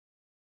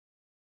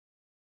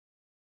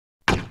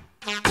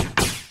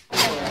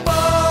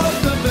Bob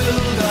the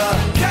Builder,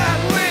 can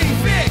we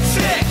fix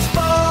it?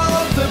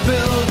 Bob the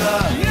Builder,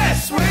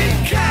 yes we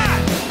can.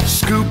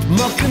 Scoop,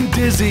 Muck and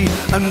Dizzy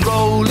and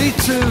Rolly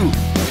too.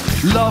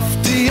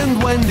 Lofty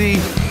and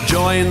Wendy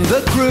join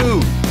the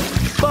crew.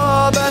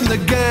 Bob and the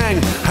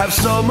gang have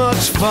so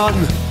much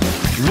fun.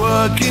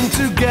 Working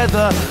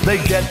together, they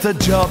get the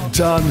job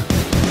done.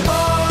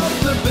 Bob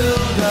the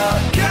Builder,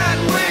 can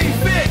we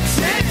fix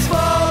it?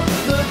 Bob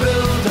the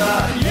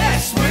Builder,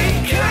 yes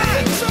we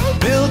can.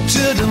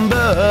 Pilchard and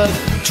Bird,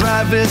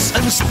 Travis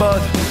and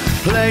Spud,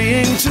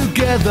 playing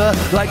together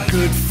like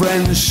good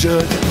friends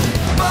should.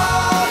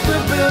 Bob the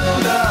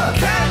Builder,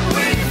 can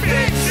we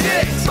fix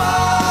it?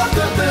 Bob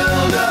the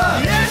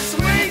Builder, yes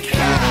we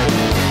can.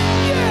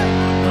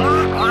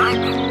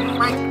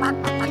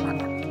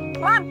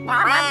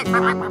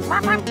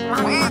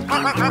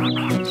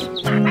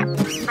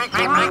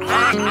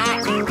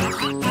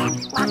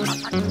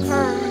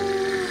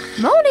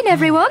 Morning,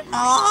 everyone.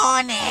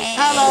 Morning.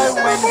 Hello,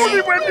 Wendy.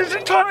 Morning, Wendy. Is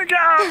it time to go?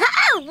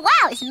 Oh,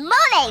 wow, it's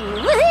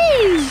morning.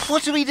 Woohoo!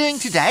 What are we doing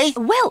today?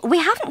 Well, we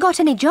haven't got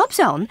any jobs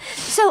on,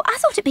 so I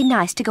thought it'd be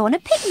nice to go on a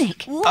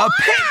picnic. Wow. A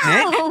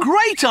picnic?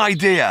 Great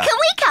idea. Can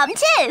we come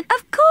too?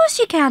 Of course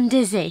you can,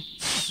 Dizzy.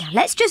 Now,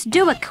 let's just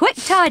do a quick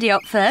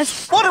tidy-up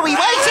first. What are we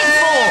waiting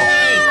for?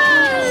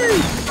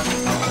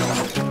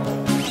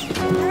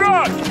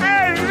 Right,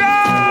 hello!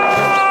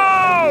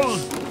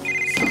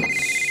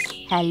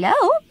 Hello,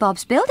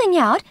 Bob's Building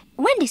Yard.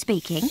 Wendy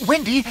speaking.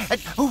 Wendy,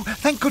 oh,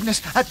 thank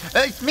goodness.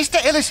 Mr.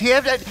 Ellis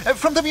here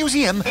from the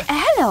museum.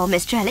 Hello,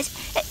 Mr. Ellis.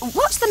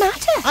 What's the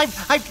matter? I've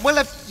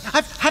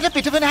had a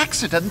bit of an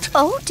accident.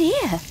 Oh,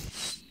 dear.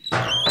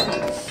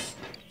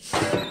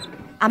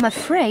 I'm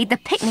afraid the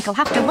picnic will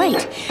have to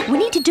wait. We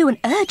need to do an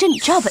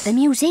urgent job at the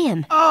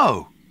museum.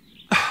 Oh.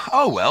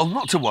 Oh, well,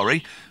 not to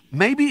worry.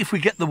 Maybe if we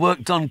get the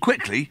work done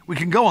quickly, we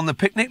can go on the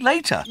picnic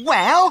later.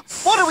 Well,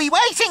 what are we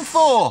waiting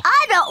for?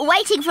 I'm not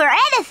waiting for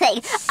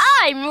anything.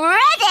 I'm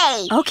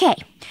ready. OK,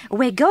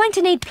 we're going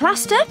to need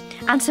plaster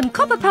and some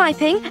copper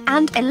piping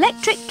and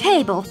electric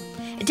cable.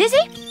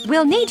 Dizzy,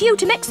 we'll need you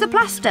to mix the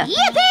plaster.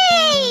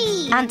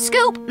 Yippee! And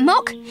Scoop,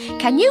 Muck,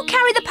 can you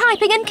carry the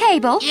piping and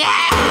cable?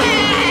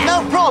 Yeah!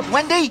 No prob,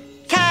 Wendy.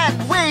 Can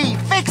we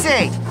fix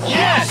it?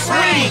 Yes,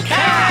 we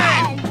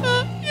can!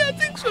 Yeah, I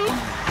think so.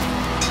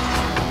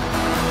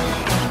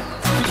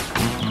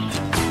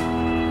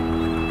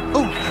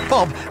 Oh,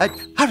 Bob,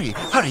 hurry,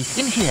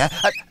 in here.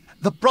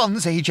 The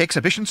Bronze Age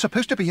exhibition's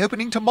supposed to be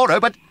opening tomorrow,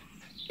 but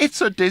it's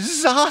a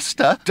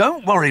disaster.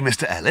 Don't worry,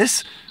 Mr.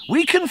 Ellis.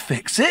 We can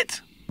fix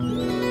it.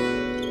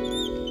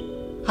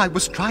 I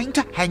was trying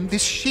to hang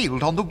this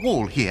shield on the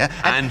wall here,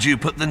 And you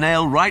put the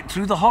nail right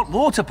through the hot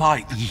water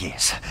pipe.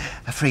 Yes,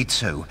 afraid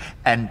so.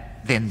 And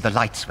then the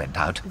lights went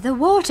out. The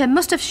water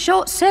must have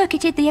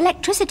short-circuited the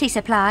electricity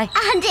supply.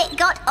 And it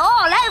got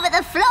all over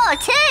the floor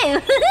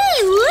too.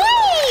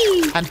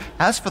 Whee! And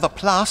as for the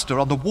plaster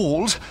on the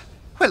walls,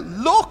 well,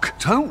 look!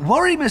 Don't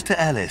worry, Mr.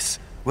 Ellis.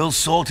 We'll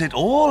sort it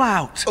all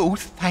out. Oh,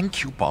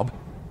 thank you, Bob.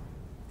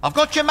 I've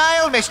got your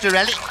mail, Mr.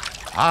 Ellis.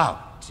 Oh,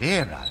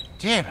 dear, oh,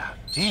 dear, oh,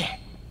 dear.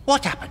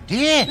 What happened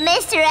here?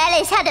 Mr.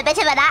 Ellis had a bit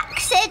of an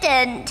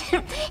accident.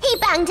 He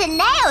banged a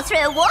nail through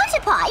a water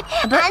pipe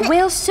But and...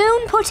 we'll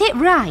soon put it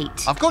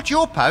right. I've got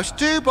your post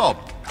too, Bob.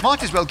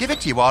 Might as well give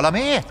it to you while I'm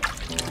here.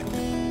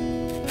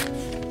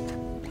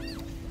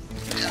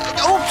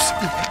 Oops!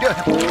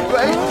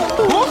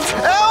 Oops!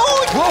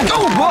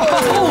 Oh!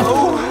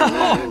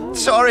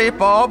 Sorry,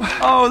 Bob.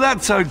 Oh,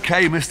 that's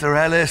okay, Mr.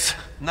 Ellis.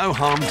 No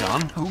harm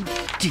done. Oh,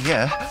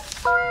 dear.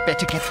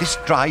 Better get this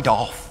dried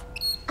off.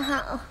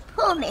 Oh,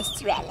 poor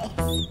Mr. Ellis.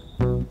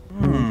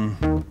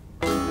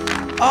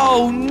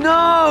 Oh,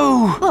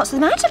 no! What's the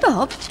matter,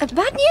 Bob?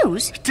 Bad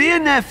news? Dear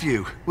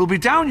nephew, we'll be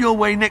down your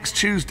way next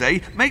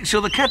Tuesday. Make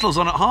sure the kettle's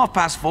on at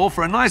 4:30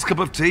 for a nice cup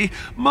of tea.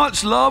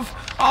 Much love,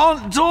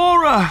 Aunt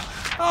Dora.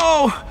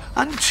 Oh,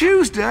 and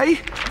Tuesday?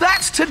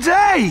 That's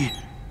today!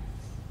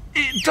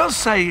 It does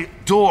say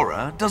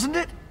Dora, doesn't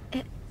it?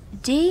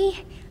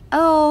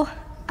 D-O-R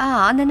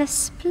and then a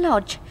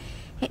splodge.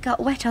 It got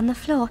wet on the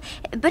floor.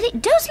 But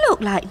it does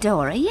look like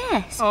Dora,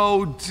 yes.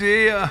 Oh,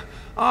 dear.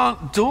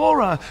 Aunt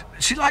Dora.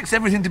 She likes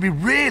everything to be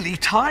really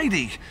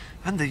tidy.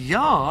 And the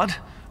yard,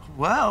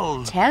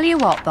 well... Tell you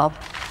what, Bob.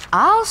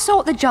 I'll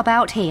sort the job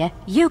out here.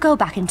 You go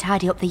back and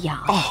tidy up the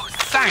yard. Oh,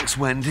 thanks,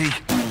 Wendy.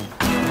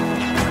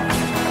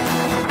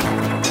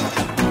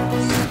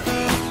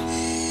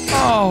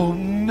 Oh,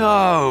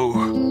 no.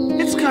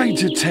 It's going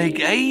to take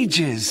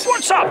ages.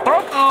 What's up,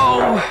 Bob?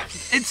 Oh,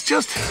 it's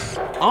just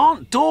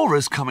Aunt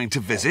Dora's coming to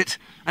visit,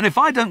 and if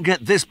I don't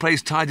get this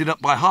place tidied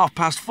up by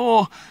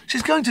 4:30,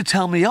 she's going to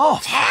tell me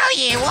off. Tell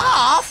you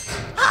off?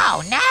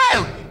 Oh,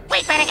 no.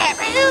 We'd better get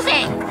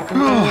moving.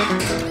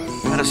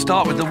 Better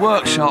start with the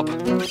workshop. Have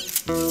to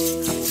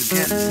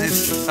get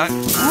this...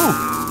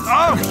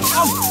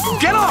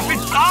 get off!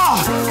 It's...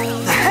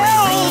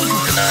 help!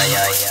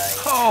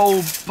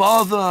 Oh,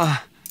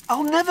 bother.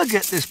 I'll never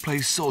get this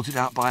place sorted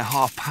out by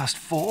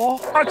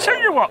 4:30. I'll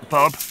tell you what,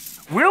 Bob.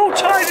 We'll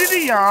tidy the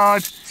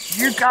yard.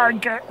 You go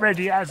and get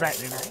ready as that,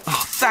 you know.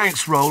 Oh,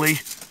 Thanks, Rolly.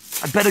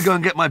 I'd better go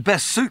and get my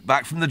best suit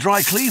back from the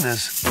dry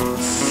cleaners.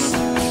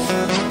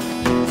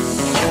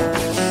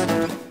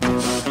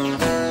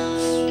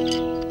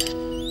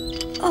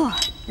 Oh,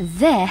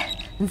 there.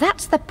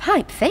 That's the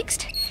pipe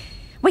fixed.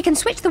 We can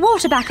switch the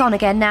water back on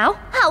again now.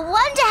 I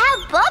wonder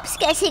how Bob's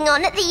getting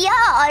on at the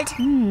yard.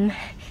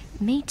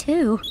 Me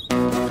too.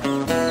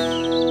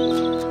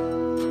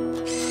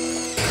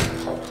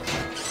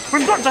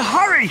 We've got to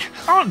hurry.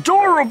 Aunt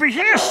Dora will be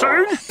here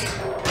soon.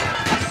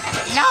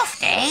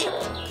 Lofty,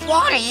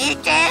 what are you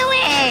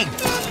doing?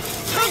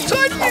 I'm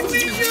tidying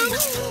these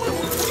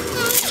up.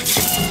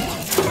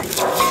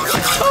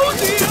 Oh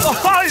dear!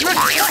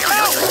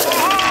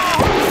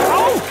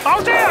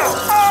 Oh dear!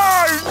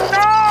 Oh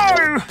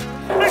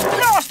no! There's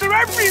plaster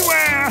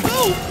everywhere!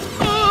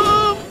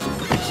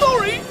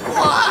 Sorry.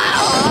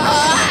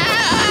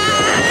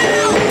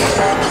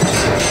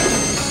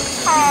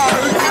 Oh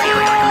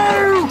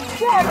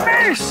no! What a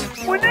mess!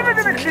 We're never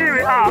going to clear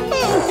it up.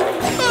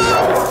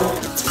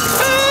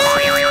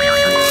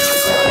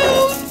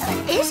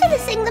 Is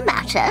anything the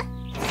matter?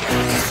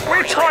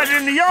 We're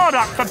tidying the yard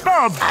up for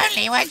Bob.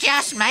 Only we're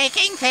just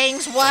making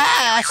things worse.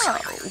 Oh,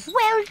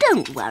 well,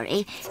 don't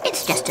worry.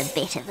 It's just a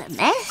bit of a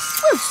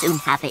mess. We'll soon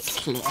have it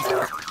cleared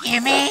up.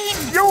 You mean?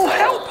 You'll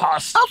help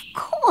us. Of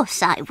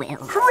course I will.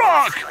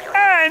 Rock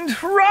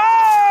and roll!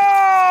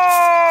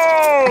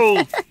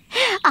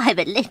 I'm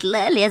a little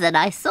earlier than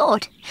I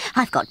thought.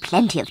 I've got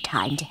plenty of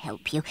time to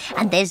help you,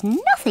 and there's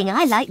nothing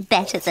I like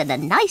better than a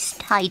nice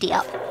tidy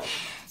up.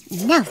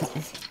 Now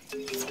then.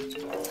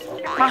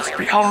 Must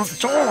be Aunt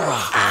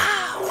Dora.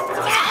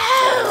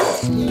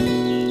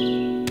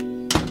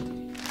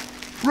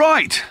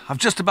 Right, I've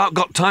just about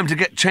got time to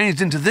get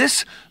changed into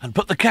this and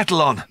put the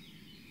kettle on.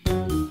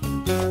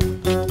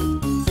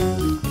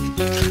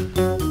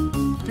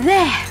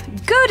 There.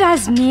 Good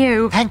as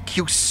new. Thank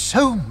you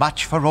so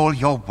much for all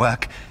your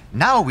work.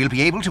 Now we'll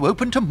be able to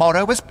open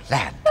tomorrow as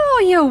planned.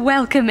 Oh, you're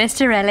welcome,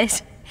 Mr.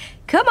 Ellis.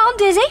 Come on,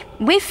 Dizzy.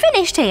 We've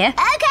finished here.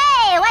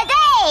 Okay, we're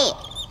ready.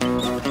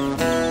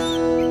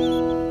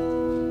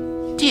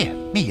 Dear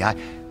me, I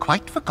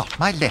quite forgot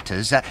my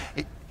letters.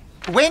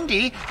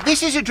 Wendy,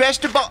 this is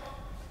addressed to Bob.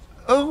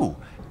 Oh,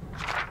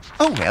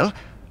 well,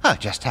 I'll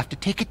just have to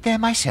take it there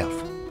myself.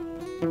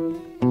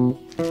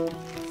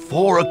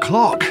 4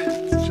 o'clock.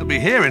 She'll be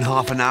here in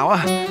half an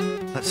hour.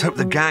 Let's hope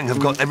the gang have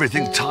got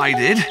everything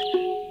tidied.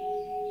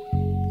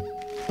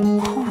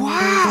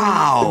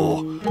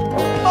 Wow!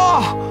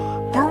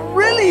 Oh,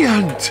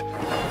 brilliant!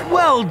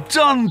 Well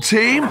done,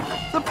 team.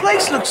 The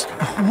place looks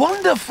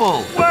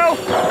wonderful. Well,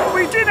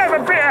 we did have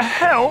a bit of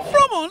help.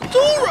 From Aunt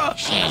Dora.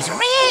 She's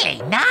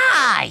really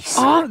nice.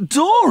 Aunt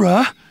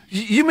Dora?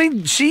 You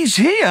mean she's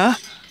here?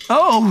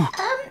 Oh,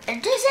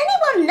 Does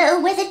anyone know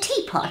where the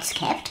teapot's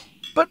kept?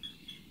 but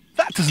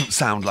that doesn't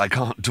sound like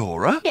Aunt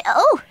Dora.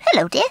 Oh,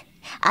 hello, dear.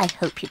 I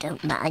hope you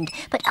don't mind,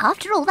 but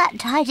after all that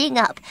tidying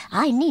up,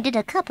 I needed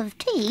a cup of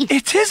tea.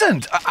 It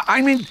isn't.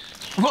 I mean,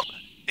 well,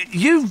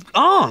 you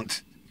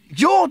aren't.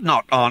 You're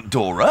not Aunt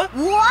Dora.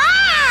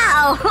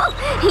 Wow!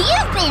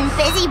 You've been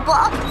busy,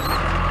 Bob.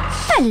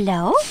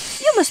 Hello.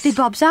 You must be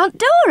Bob's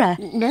Aunt Dora.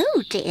 No,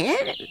 dear.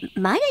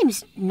 My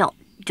name's not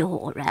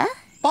Dora.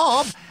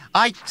 Bob,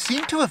 I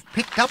seem to have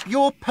picked up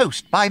your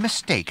post by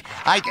mistake.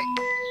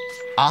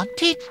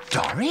 Auntie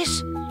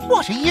Doris?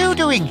 What are you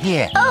doing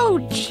here? Oh,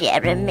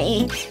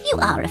 Jeremy, you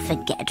are a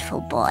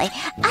forgetful boy.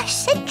 I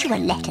sent you a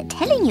letter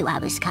telling you I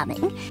was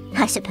coming.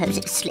 I suppose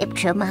it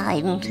slipped your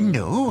mind.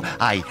 No,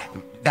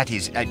 that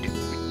is,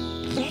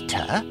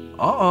 letter?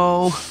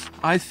 Uh-oh.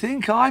 I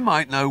think I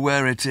might know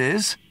where it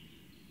is.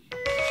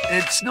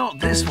 It's not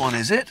this one,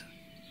 is it?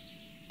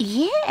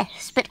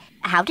 Yes, but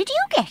how did you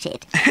get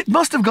it? It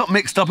must have got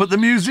mixed up at the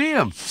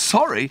museum.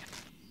 Sorry.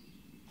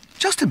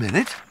 Just a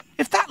minute.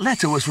 If that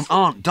letter was from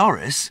Aunt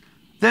Doris,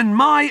 then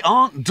my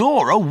Aunt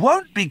Dora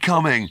won't be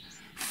coming.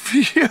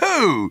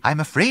 Phew! I'm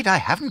afraid I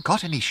haven't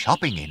got any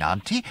shopping in,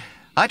 Auntie.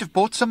 I'd have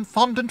bought some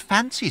fondant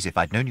fancies if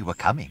I'd known you were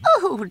coming.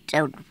 Oh,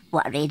 don't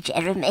worry,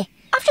 Jeremy.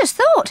 I've just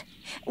thought.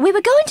 We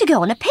were going to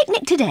go on a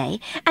picnic today,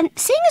 and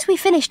seeing as we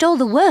finished all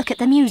the work at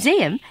the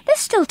museum, there's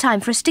still time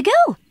for us to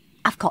go.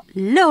 I've got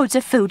loads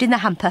of food in the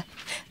hamper.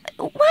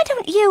 Why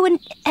don't you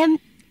and,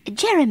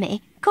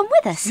 Jeremy come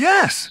with us?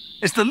 Yes,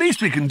 it's the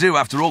least we can do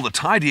after all the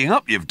tidying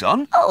up you've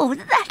done. Oh,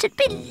 that'd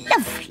be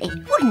lovely,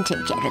 wouldn't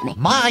it, Jeremy?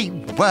 My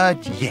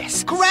word,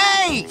 yes.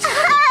 Great!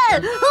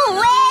 Oh,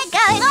 we're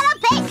going on a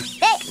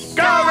picnic!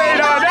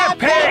 Going on a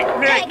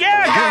picnic!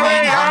 Yeah,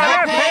 going on